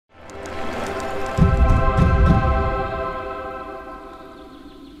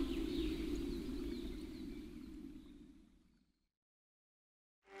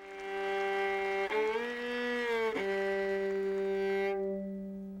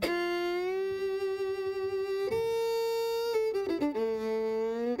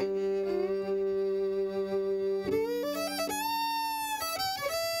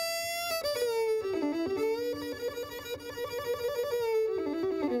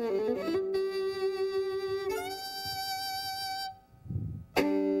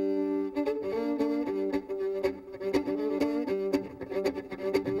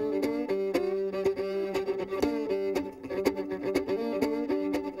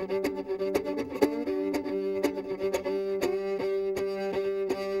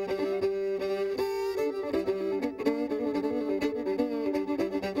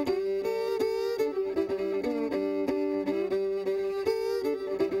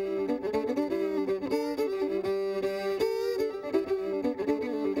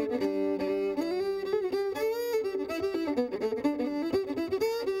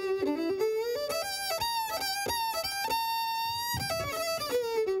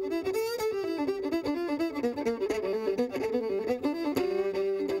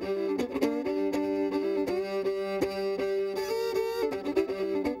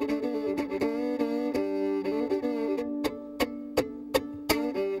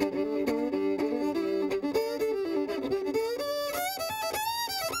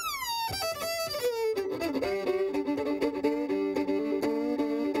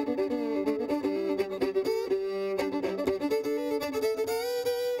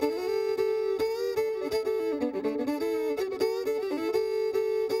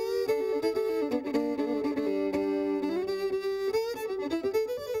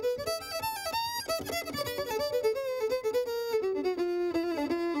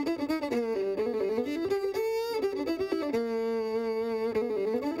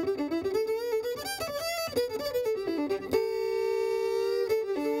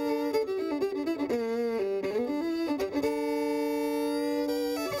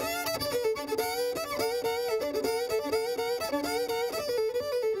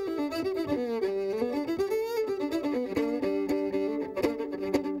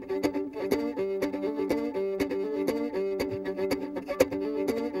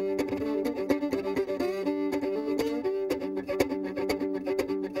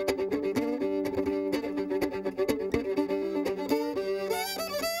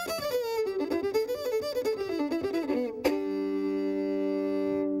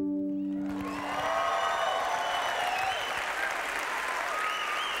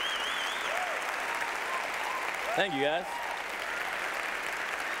Thank you, guys.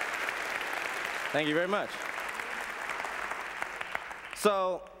 Thank you very much.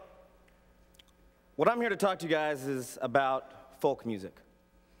 So, what I'm here to talk to you guys is about folk music.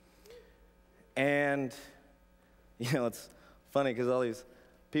 And, you know, it's funny because all these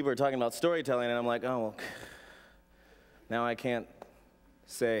people are talking about storytelling, and I'm like, oh, well, now I can't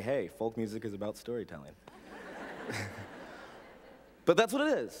say, hey, folk music is about storytelling. But that's what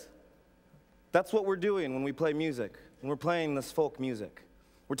it is. That's what we're doing when we play music, when we're playing this folk music.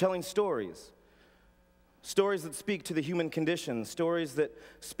 We're telling stories. Stories that speak to the human condition, stories that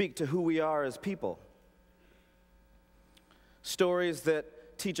speak to who we are as people. Stories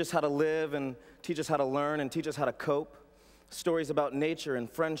that teach us how to live and teach us how to learn and teach us how to cope. Stories about nature and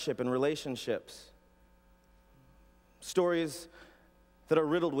friendship and relationships. Stories that are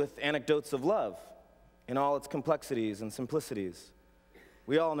riddled with anecdotes of love in all its complexities and simplicities.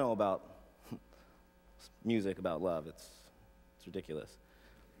 We all know about music about love. It's ridiculous.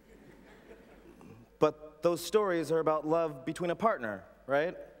 But those stories are about love between a partner,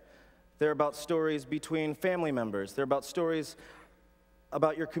 right? They're about stories between family members. They're about stories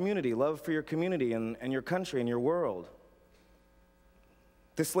about your community, love for your community and your country and your world.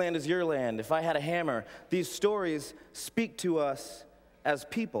 This land is your land. If I had a hammer, these stories speak to us as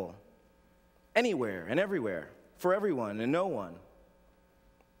people, anywhere and everywhere, for everyone and no one.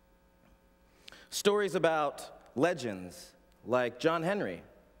 Stories about legends like John Henry.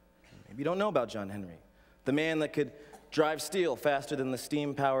 Maybe you don't know about John Henry, the man that could drive steel faster than the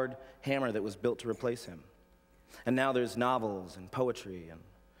steam-powered hammer that was built to replace him. And now there's novels and poetry and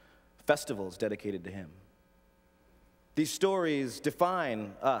festivals dedicated to him. These stories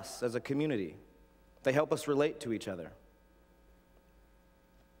define us as a community. They help us relate to each other.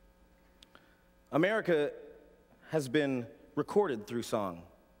 America has been recorded through song.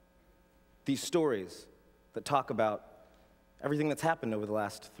 These stories that talk about everything that's happened over the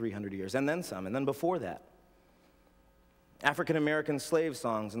last 300 years, and then some, and then before that. African-American slave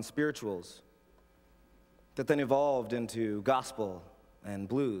songs and spirituals that then evolved into gospel and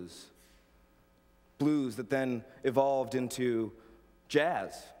blues. Blues that then evolved into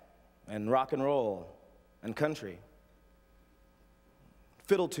jazz and rock and roll and country.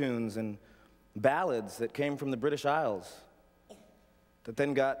 Fiddle tunes and ballads that came from the British Isles that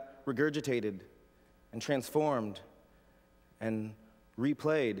then got regurgitated and transformed and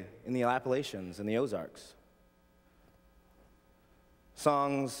replayed in the Appalachians and the Ozarks.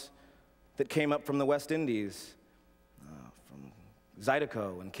 Songs that came up from the West Indies, from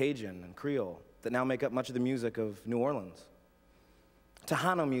Zydeco and Cajun and Creole, that now make up much of the music of New Orleans.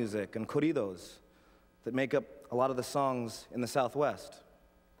 Tejano music and corridos that make up a lot of the songs in the Southwest.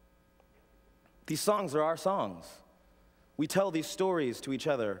 These songs are our songs. We tell these stories to each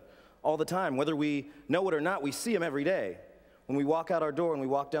other all the time. Whether we know it or not, we see them every day. When we walk out our door and we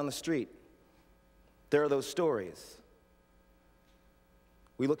walk down the street, there are those stories.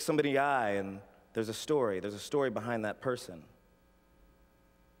 We look somebody in the eye and there's a story behind that person.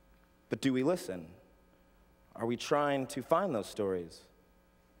 But do we listen? Are we trying to find those stories?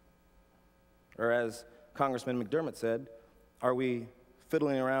 Or as Congressman McDermott said, are we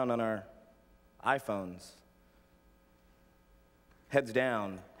fiddling around on our iPhones? Heads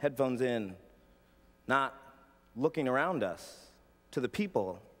down, headphones in, not looking around us to the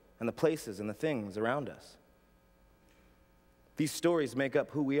people and the places and the things around us. These stories make up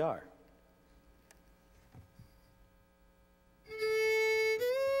who we are.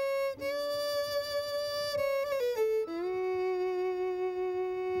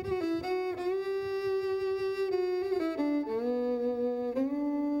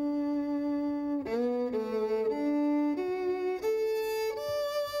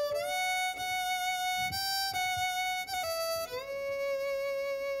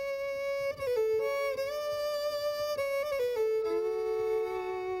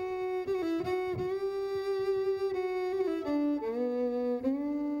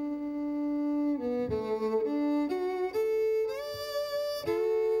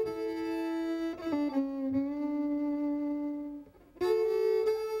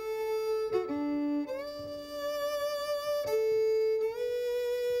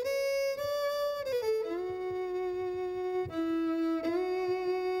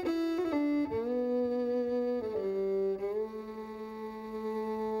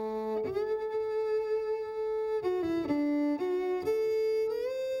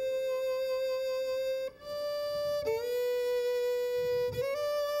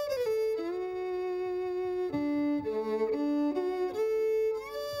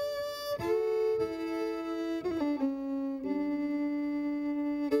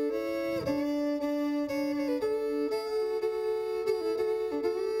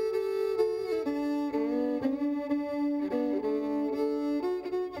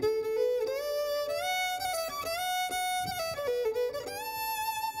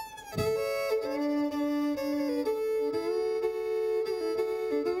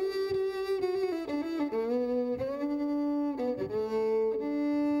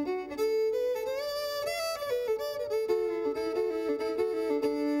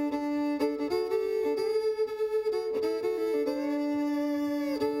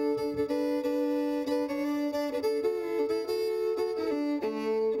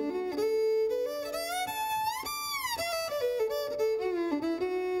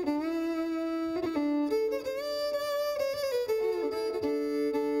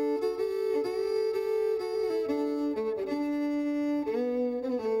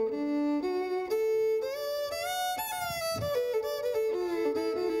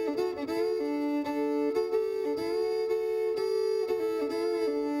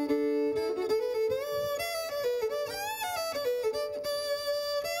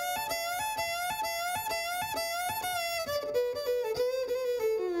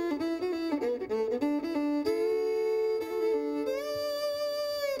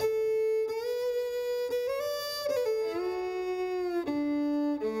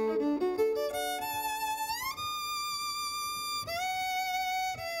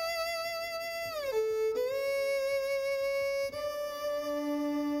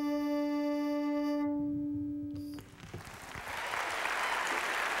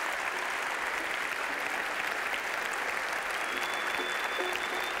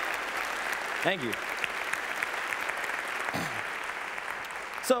 Thank you.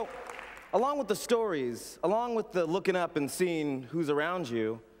 So, along with the stories, along with the looking up and seeing who's around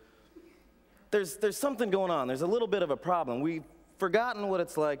you, there's something going on. There's a little bit of a problem. We've forgotten what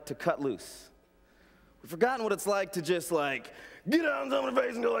it's like to cut loose. We've forgotten what it's like to just like, get out in someone's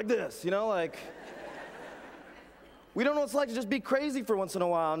face and go like this, you know, like. We don't know what it's like to just be crazy for once in a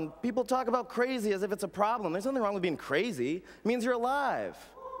while, and people talk about crazy as if it's a problem. There's nothing wrong with being crazy. It means you're alive,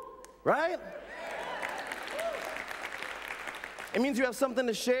 right? It means you have something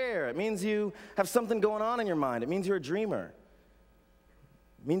to share. It means you have something going on in your mind. It means you're a dreamer.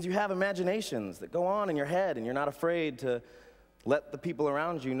 It means you have imaginations that go on in your head, and you're not afraid to let the people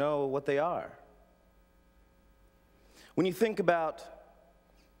around you know what they are. When you think about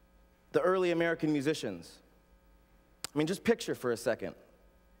the early American musicians, I mean, just picture for a second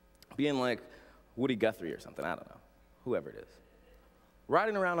being like Woody Guthrie or something, I don't know, whoever it is,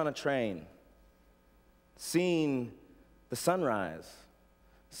 riding around on a train, seeing the sunrise,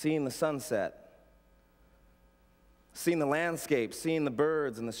 seeing the sunset, seeing the landscape, seeing the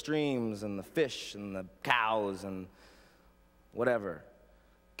birds and the streams and the fish and the cows and whatever,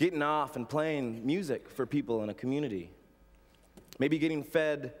 getting off and playing music for people in a community, maybe getting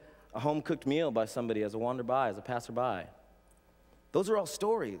fed a home-cooked meal by somebody as a wander-by, as a passerby. Those are all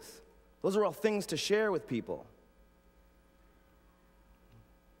stories. Those are all things to share with people.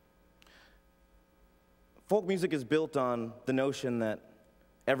 Folk music is built on the notion that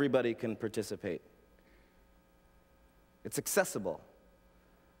everybody can participate. It's accessible.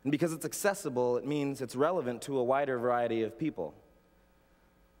 And because it's accessible, it means it's relevant to a wider variety of people.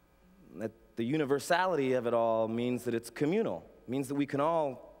 That the universality of it all means that it's communal. It means that we can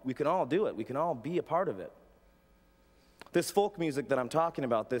all do it. We can all be a part of it. This folk music that I'm talking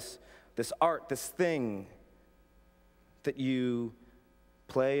about, this art, this thing that you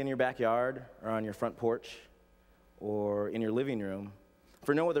play in your backyard or on your front porch or in your living room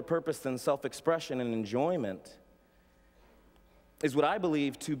for no other purpose than self-expression and enjoyment, is what I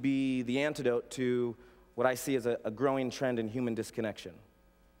believe to be the antidote to what I see as a growing trend in human disconnection.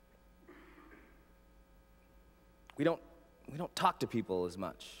 We don't talk to people as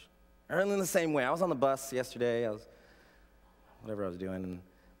much. Or in the same way. I was on the bus yesterday, whatever I was doing, and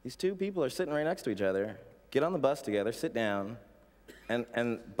these two people are sitting right next to each other, get on the bus together, sit down,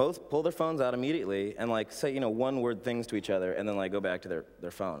 and both pull their phones out immediately and like say, one-word things to each other and then like go back to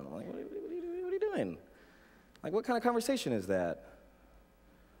their phone. I'm like, what are you doing? Like, what kind of conversation is that?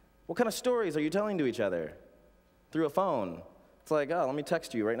 What kind of stories are you telling to each other through a phone? It's like, oh, let me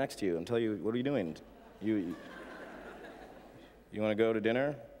text you right next to you and tell you, what are you doing? You want to go to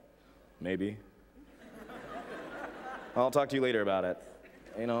dinner? Maybe. I'll talk to you later about it.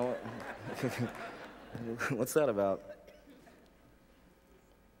 What's that about?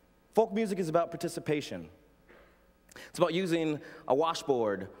 Folk music is about participation. It's about using a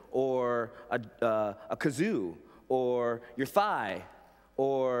washboard or a kazoo or your thigh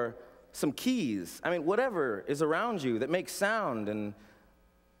or some keys. I mean, whatever is around you that makes sound and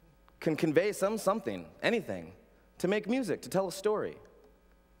can convey something, anything, to make music, to tell a story.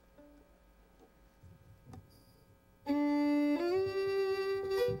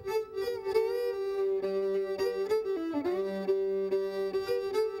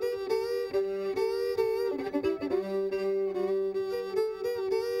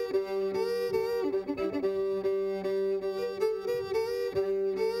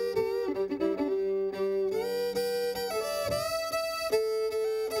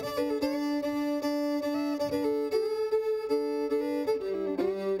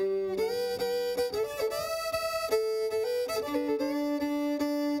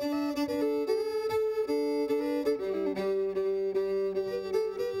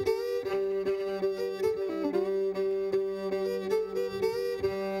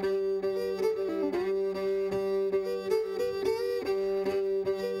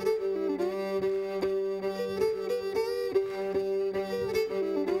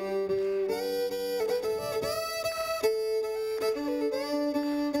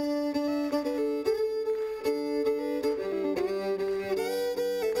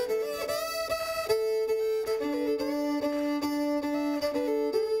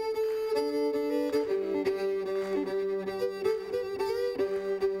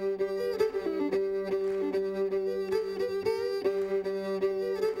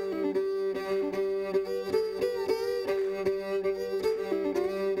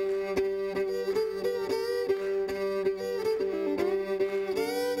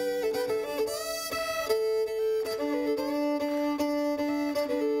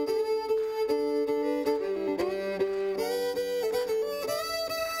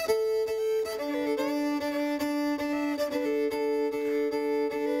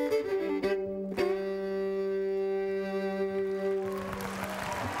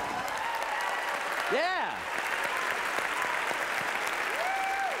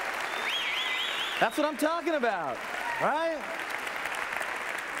 That's what I'm talking about, right?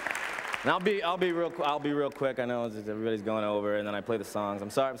 And I'll be real quick. I know everybody's going over, and then I play the songs.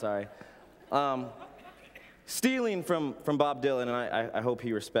 I'm sorry. Stealing from Bob Dylan, and I hope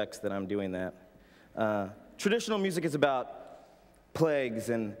he respects that I'm doing that. Traditional music is about plagues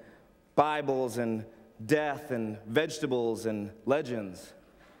and Bibles and death and vegetables and legends.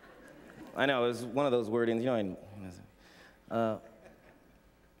 I know, it was one of those wordings,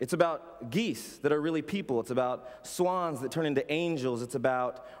 it's about geese that are really people. It's about swans that turn into angels. It's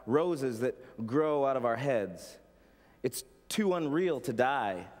about roses that grow out of our heads. It's too unreal to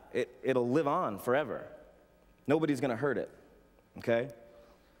die. It'll live on forever. Nobody's going to hurt it, okay?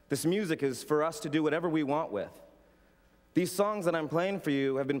 This music is for us to do whatever we want with. These songs that I'm playing for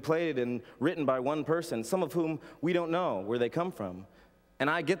you have been played and written by one person, some of whom we don't know where they come from. And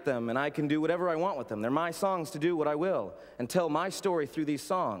I get them, and I can do whatever I want with them. They're my songs to do what I will and tell my story through these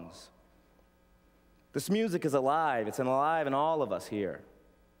songs. This music is alive. It's alive in all of us here.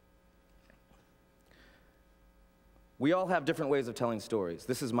 We all have different ways of telling stories.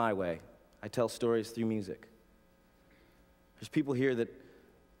 This is my way. I tell stories through music. There's people here that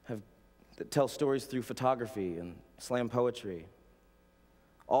tell stories through photography and slam poetry,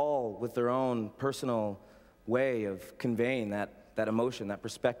 all with their own personal way of conveying that emotion, that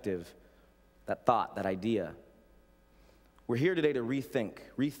perspective, that thought, that idea. We're here today to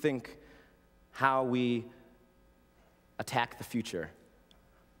rethink how we attack the future.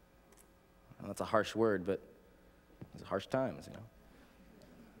 Well, that's a harsh word, but it's harsh times,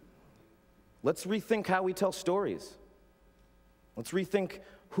 Let's rethink how we tell stories. Let's rethink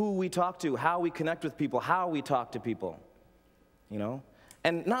who we talk to, how we connect with people, how we talk to people,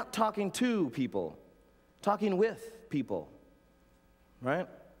 And not talking to people, talking with people. Right?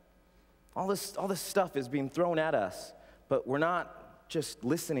 All this stuff is being thrown at us, but we're not just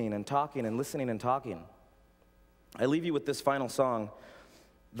listening and talking and listening and talking. I leave you with this final song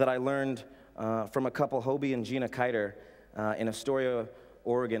that I learned from a couple, Hobie and Gina Kiter, in Astoria,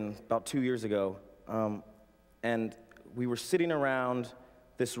 Oregon, about 2 years ago. And we were sitting around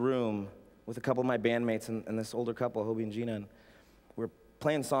this room with a couple of my bandmates and this older couple, Hobie and Gina, and we're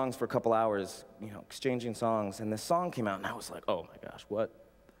playing songs for a couple hours, exchanging songs, and this song came out, and I was like, oh my gosh, what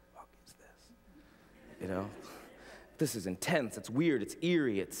the fuck is this? This is intense, it's weird, it's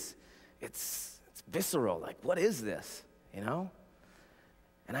eerie, it's visceral, like, what is this, And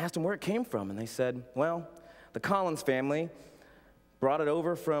I asked them where it came from, and they said, well, the Collins family brought it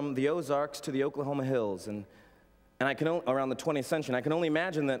over from the Ozarks to the Oklahoma hills, and I can around the 20th century, and I can only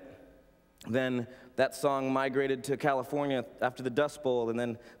imagine that then that song migrated to California after the Dust Bowl, and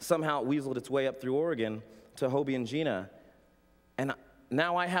then somehow it weaseled its way up through Oregon to Hobie and Gina. And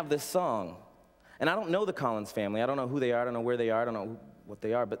now I have this song. And I don't know the Collins family. I don't know who they are. I don't know where they are. I don't know what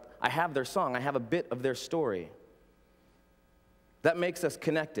they are. But I have their song. I have a bit of their story. That makes us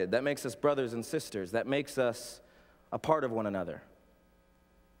connected. That makes us brothers and sisters. That makes us a part of one another.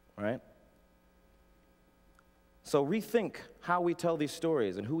 Right? So rethink how we tell these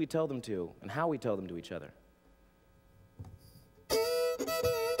stories and who we tell them to and how we tell them to each other.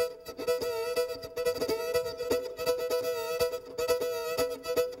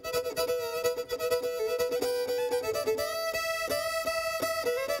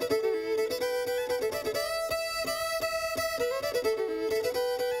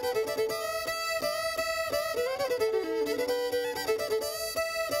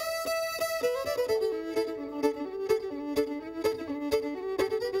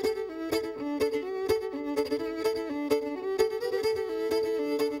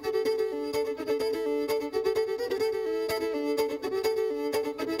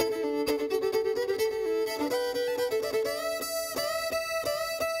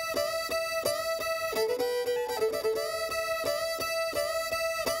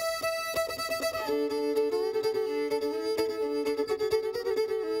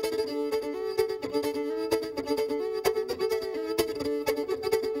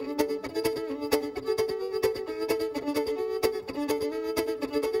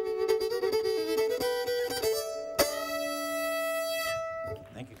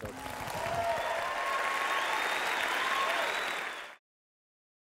 Thank you, Coach.